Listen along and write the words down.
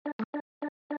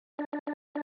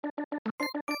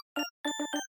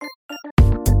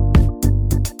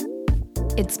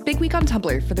It's Big Week on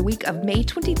Tumblr for the week of May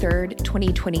 23rd,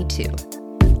 2022.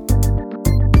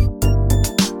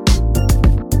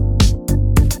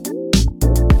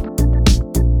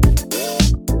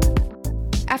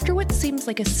 After what seems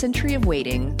like a century of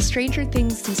waiting, Stranger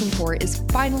Things Season 4 is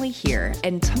finally here,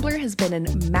 and Tumblr has been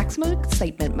in maximum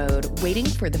excitement mode, waiting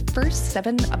for the first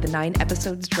 7 of the 9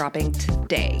 episodes dropping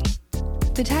today.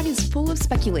 The tag is full of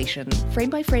speculation,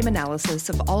 frame-by-frame analysis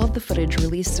of all of the footage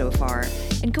released so far,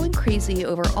 and going crazy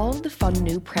over all of the fun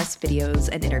new press videos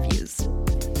and interviews.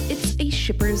 It's a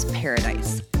shipper's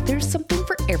paradise. There's something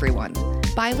for everyone.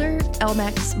 Byler,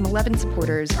 Elmax, Malevolent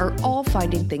supporters are all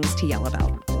finding things to yell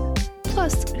about.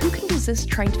 Plus, who can resist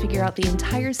trying to figure out the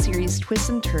entire series' twists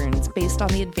and turns based on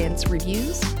the advanced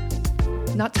reviews?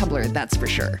 Not Tumblr, that's for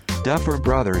sure. Duffer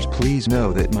Brothers, please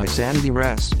know that my sanity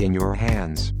rests in your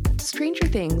hands. Stranger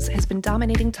Things has been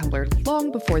dominating Tumblr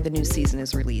long before the new season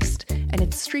is released, and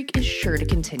its streak is sure to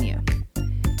continue.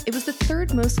 It was the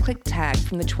third most clicked tag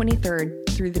from the 23rd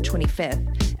through the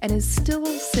 25th, and is still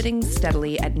sitting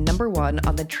steadily at number 1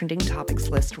 on the trending topics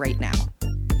list right now.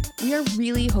 We are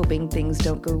really hoping things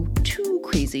don't go too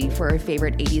crazy for our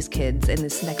favorite 80s kids in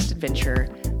this next adventure,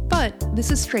 but this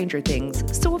is Stranger Things,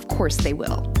 so of course they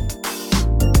will.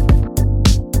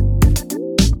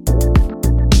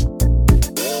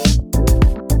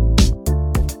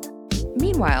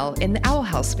 Meanwhile, in the Owl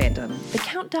House fandom, the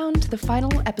countdown to the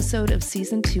final episode of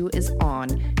Season 2 is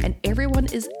on, and everyone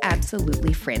is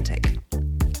absolutely frantic.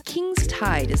 King's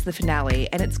Tide is the finale,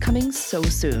 and it's coming so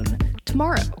soon,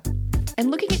 tomorrow. And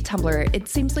looking at Tumblr, it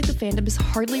seems like the fandom is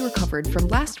hardly recovered from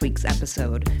last week's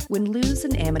episode, when Luz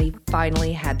and Amity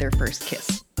finally had their first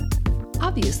kiss.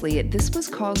 Obviously, this was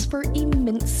cause for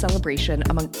immense celebration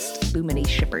amongst Lumini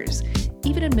shippers,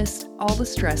 even amidst all the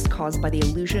stress caused by the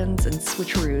illusions and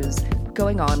switcheroos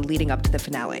going on leading up to the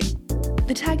finale.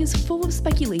 The tag is full of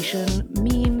speculation,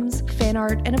 memes, fan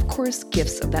art, and of course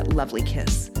gifs of that lovely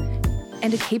kiss.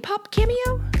 And a K-pop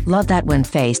cameo? Love that when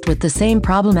faced with the same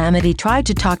problem, Amity tried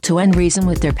to talk to and reason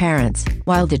with their parents,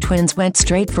 while the twins went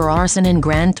straight for arson in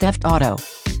Grand Theft Auto.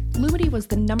 Lumity was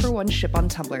the number 1 ship on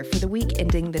Tumblr for the week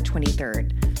ending the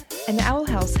 23rd, and the Owl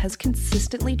House has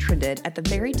consistently trended at the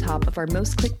very top of our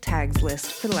most clicked tags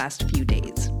list for the last few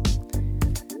days.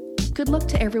 Good luck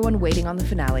to everyone waiting on the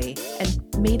finale, and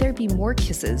may there be more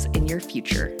kisses in your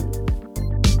future.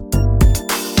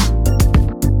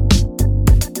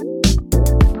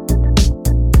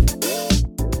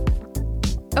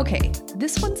 Okay,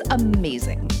 this one's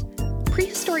amazing.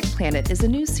 Prehistoric Planet is a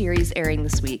new series airing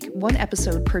this week, 1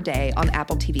 episode per day on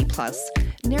Apple TV+,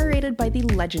 narrated by the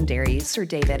legendary Sir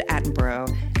David Attenborough,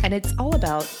 and it's all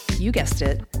about, you guessed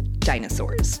it,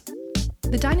 dinosaurs.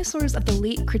 The dinosaurs of the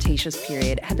late Cretaceous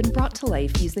period have been brought to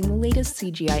life using the latest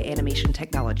CGI animation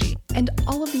technology, and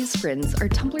all of these friends are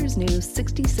Tumblr's new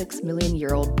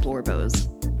 66-million-year-old Blorbos.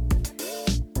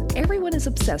 Everyone is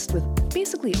obsessed with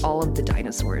basically all of the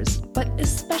dinosaurs, but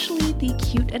especially the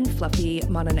cute and fluffy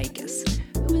Mononicus,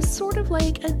 who is sort of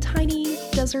like a tiny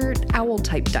desert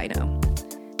owl-type dino.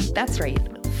 That's right,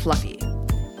 fluffy.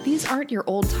 These aren't your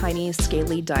old tiny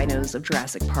scaly dinos of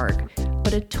Jurassic Park,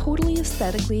 but a totally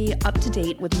aesthetically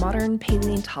up-to-date with modern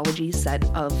paleontology set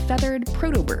of feathered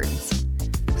protobirds.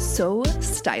 So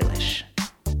stylish.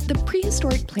 The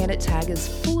Prehistoric Planet tag is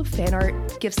full of fan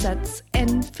art, gift sets,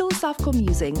 and philosophical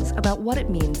musings about what it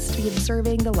means to be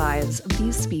observing the lives of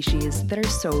these species that are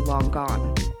so long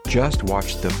gone. Just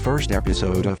watched the first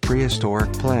episode of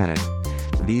Prehistoric Planet.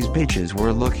 These bitches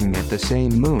were looking at the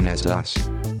same moon as us.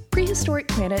 Prehistoric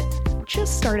Planet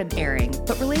just started airing,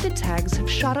 but related tags have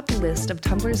shot up the list of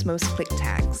Tumblr's most clicked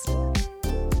tags.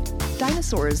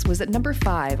 Dinosaurs was at number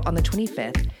 5 on the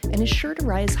 25th and is sure to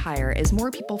rise higher as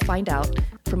more people find out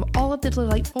from all of the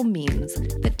delightful memes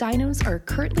that dinos are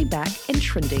currently back and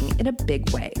trending in a big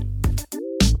way.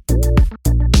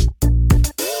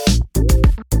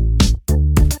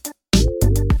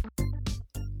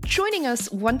 Joining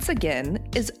us once again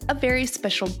is a very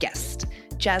special guest,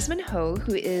 Jasmine Ho,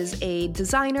 who is a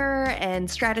designer and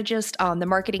strategist on the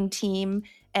marketing team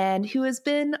and who has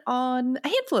been on a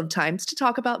handful of times to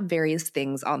talk about various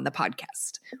things on the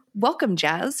podcast. Welcome,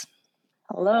 Jazz.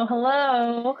 Hello,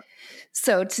 hello.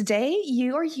 So today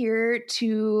you are here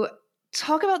to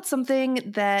talk about something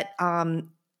that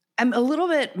I'm a little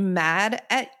bit mad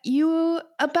at you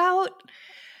about,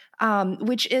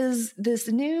 which is this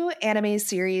new anime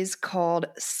series called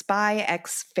Spy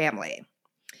X Family.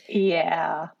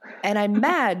 Yeah. And I'm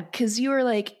mad because you were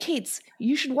like, Kates,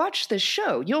 you should watch this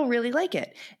show. You'll really like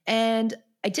it. And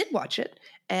I did watch it.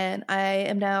 And I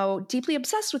am now deeply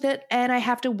obsessed with it. And I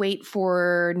have to wait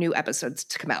for new episodes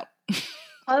to come out.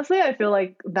 Honestly, I feel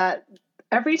like that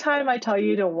every time I tell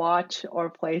you to watch or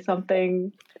play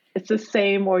something, it's the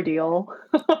same ordeal.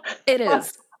 It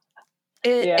is.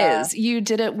 It Yeah. is. You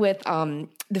did it with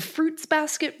the Fruits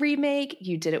Basket remake,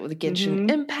 you did it with Genshin Mm-hmm.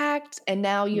 Impact, and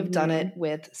now you've done Mm-hmm. it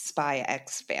with Spy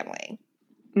X Family.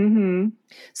 Mm-hmm.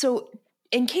 So,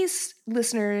 in case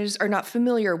listeners are not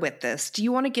familiar with this, do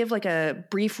you want to give like a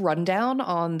brief rundown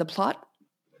on the plot?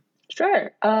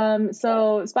 Sure.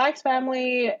 So Spy X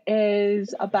Family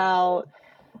is about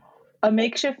a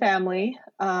makeshift family,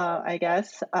 I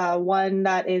guess, one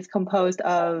that is composed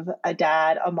of a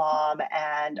dad, a mom,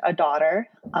 and a daughter.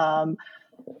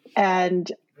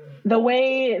 And the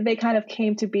way they kind of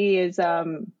came to be is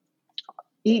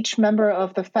each member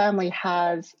of the family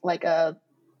has like a,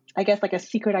 I guess, like a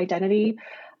secret identity,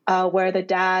 where the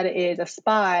dad is a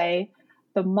spy,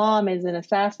 the mom is an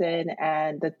assassin,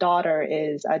 and the daughter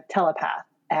is a telepath.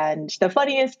 And the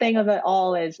funniest thing of it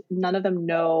all is none of them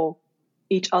know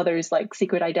each other's like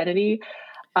secret identity.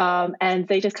 And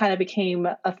they just kind of became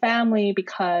a family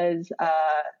because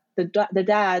the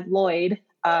dad, Lloyd,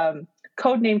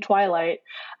 codenamed Twilight,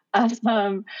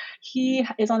 he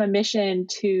is on a mission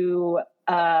to,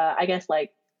 I guess,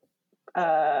 like,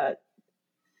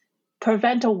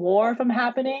 prevent a war from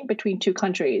happening between two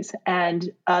countries. And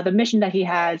the mission that he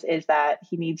has is that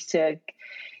he needs to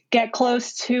get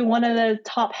close to one of the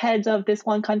top heads of this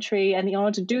one country. And in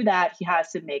order to do that, he has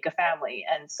to make a family.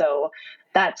 And so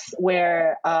that's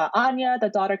where Anya, the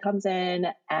daughter, comes in,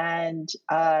 and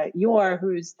Yor,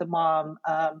 who's the mom.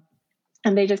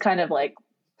 And they just kind of like,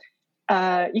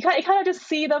 you kind of just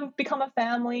see them become a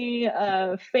family,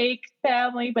 fake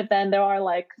family. But then there are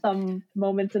like some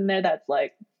moments in there that's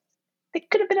like, they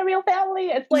could have been a real family.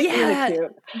 It's like really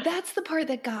cute. That's the part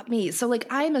that got me. So like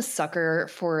I'm a sucker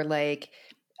for like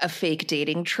a fake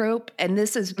dating trope, and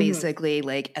this is basically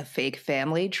like a fake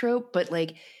family trope, but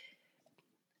like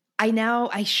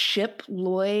I ship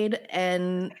Lloyd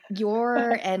and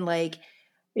Yor, and like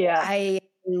Yeah. I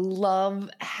love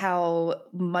how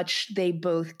much they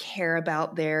both care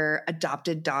about their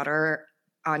adopted daughter,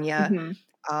 Anya.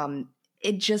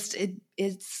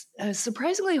 It's a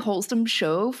surprisingly wholesome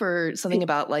show for something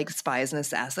about like spies and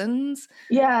assassins.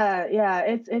 Yeah.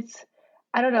 It's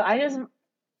I don't know.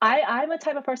 I'm a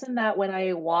type of person that when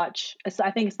I watch,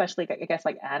 I think especially I guess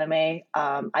like anime,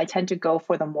 I tend to go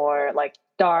for the more like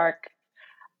dark,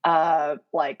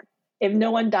 like if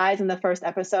no one dies in the first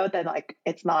episode, then like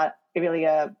it's not really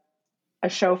a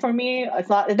show for me. It's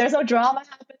not, if there's no drama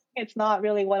happening, it's not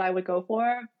really what I would go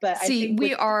for. But See, I think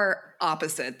we are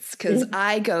opposites, because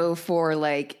I go for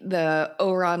like the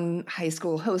Ouran High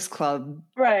School Host Club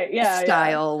style.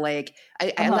 Yeah. Like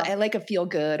I like a feel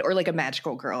good or like a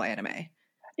magical girl anime.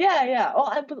 Yeah.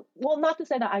 Well, not to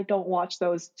say that I don't watch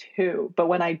those too, but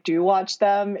when I do watch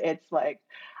them, it's like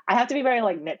I have to be very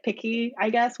like nitpicky, I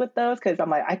guess, with those, because I'm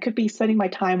like I could be spending my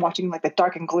time watching like the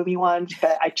dark and gloomy ones,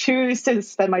 but I choose to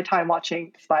spend my time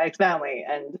watching Spy X Family,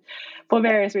 and for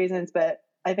various reasons. But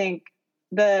I think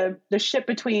the ship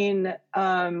between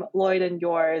Lloyd and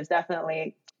Yor is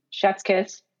definitely chef's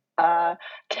kiss.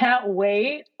 Can't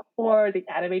wait for the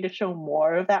anime to show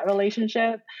more of that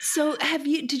relationship. So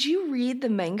did you read the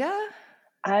manga?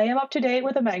 I am up to date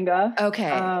with the manga. Okay.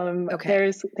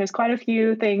 There's quite a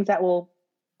few things that will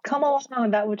come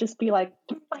along that would just be like,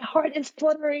 my heart is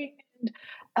fluttering.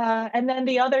 And then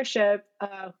the other ship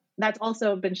that's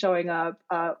also been showing up,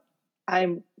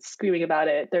 I'm screaming about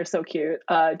it. They're so cute.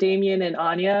 Damien and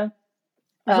Anya.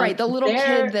 Right, the little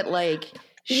kid that like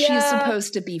she's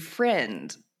supposed to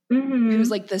befriend, who's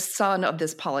like the son of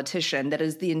this politician that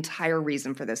is the entire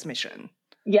reason for this mission.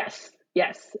 Yes.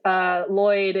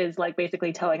 Lloyd is like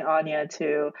basically telling Anya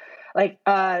to like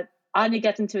Anya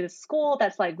gets into this school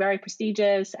that's like very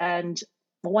prestigious, and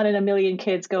 1 in a million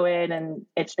kids go in, and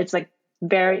it's like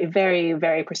very, very,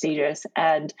 very prestigious.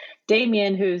 And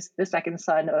Damien, who's the second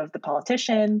son of the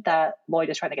politician that Lloyd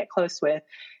is trying to get close with,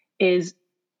 is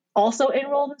also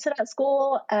enrolled into that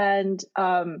school. And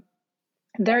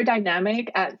their dynamic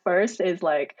at first is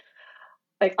like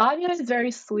Anya is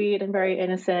very sweet and very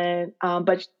innocent,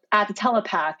 but as a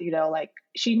telepath, like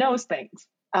she knows things.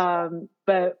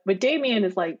 But with Damien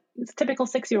is like it's typical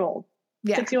 6-year-old,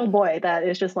 6-year-old boy that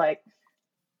is just like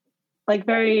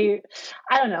very,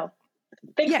 I don't know.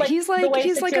 He's like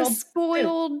a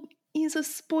spoiled. He's a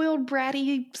spoiled,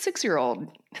 bratty 6-year-old.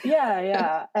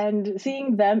 Yeah. And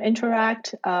seeing them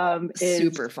interact is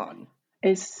super fun.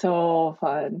 Is so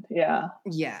fun. Yeah.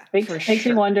 Makes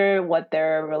me wonder what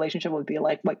their relationship would be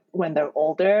like when they're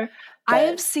older. I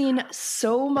have seen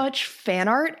so much fan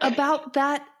art about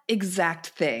that exact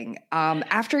thing.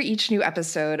 After each new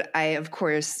episode, I of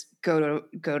course go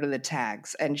to the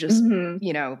tags and just,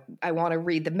 you know, I want to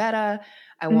read the meta.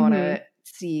 I want to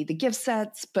see the gift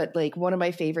sets. But like one of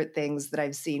my favorite things that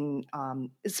I've seen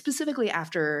specifically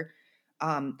after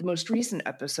the most recent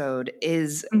episode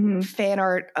is fan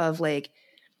art of like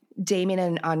Damien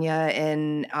and Anya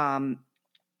in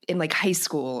like high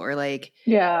school or like,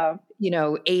 you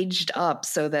know, aged up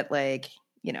so that like,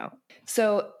 you know.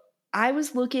 So I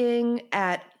was looking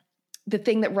at the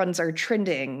thing that runs our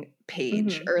trending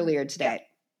page earlier today,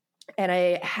 and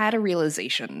I had a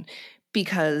realization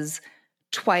because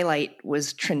Twilight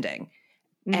was trending.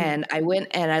 And I went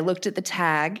and I looked at the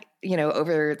tag, you know,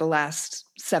 over the last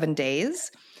 7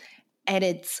 days, and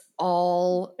it's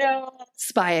all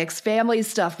Spy X Family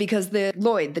stuff because the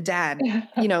Lloyd, the dad,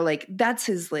 you know, like that's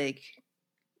his like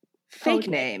fake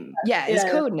name. Yeah, his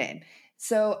code name.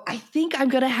 So I think I'm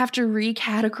going to have to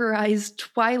recategorize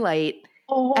Twilight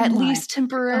at least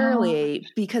temporarily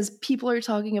because people are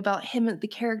talking about him as the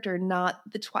character, not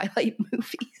the Twilight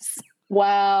movies.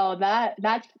 Wow,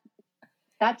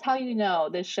 that's how you know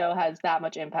this show has that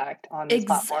much impact on this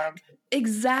platform.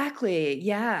 Exactly.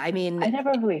 Yeah. I mean, I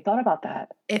never really thought about that.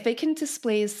 If it can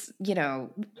displace, you know,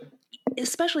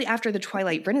 especially after the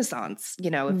Twilight Renaissance,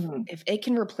 you know, if it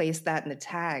can replace that in the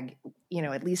tag, you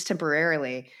know, at least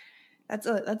temporarily, that's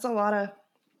a lot of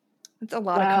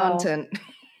content.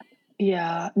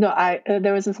 Yeah. No,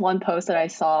 there was this one post that I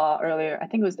saw earlier, I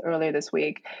think it was earlier this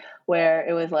week, where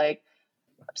it was like,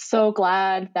 so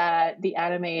glad that the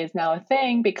anime is now a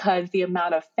thing because the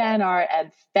amount of fan art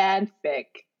and fanfic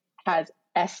has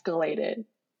escalated.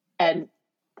 And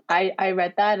I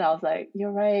read that and I was like,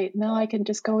 you're right. Now I can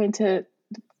just go into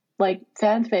like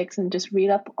fanfics and just read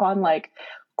up on like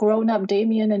grown up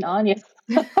Damien and Anya.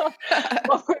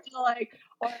 or like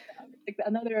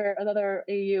another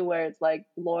AU where it's like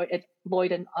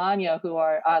Lloyd and Anya who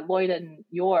are Lloyd and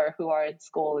Yor who are in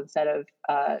school instead of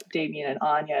Damien and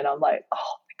Anya, and I'm like,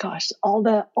 oh my gosh, all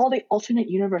the alternate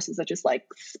universes are just like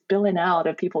spilling out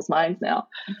of people's minds now.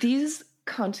 These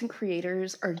content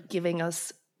creators are giving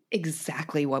us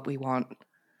exactly what we want.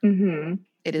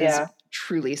 It is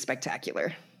truly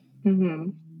spectacular.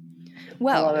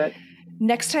 Well,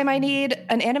 next time I need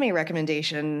an anime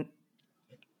recommendation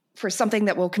for something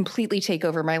that will completely take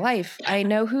over my life, I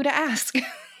know who to ask.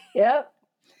 Yep.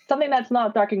 Something that's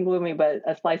not dark and gloomy, but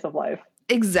a slice of life.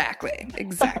 Exactly.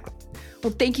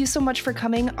 Well, thank you so much for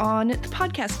coming on the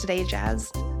podcast today,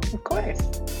 Jazz. Of course.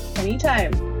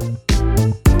 Anytime.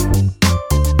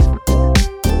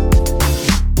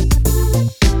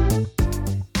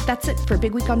 That's it for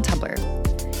Big Week on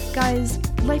Tumblr. Guys,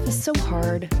 life is so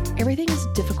hard. Everything is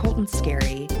difficult and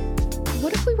scary.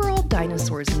 What if we were all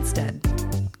dinosaurs instead?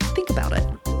 Think about it.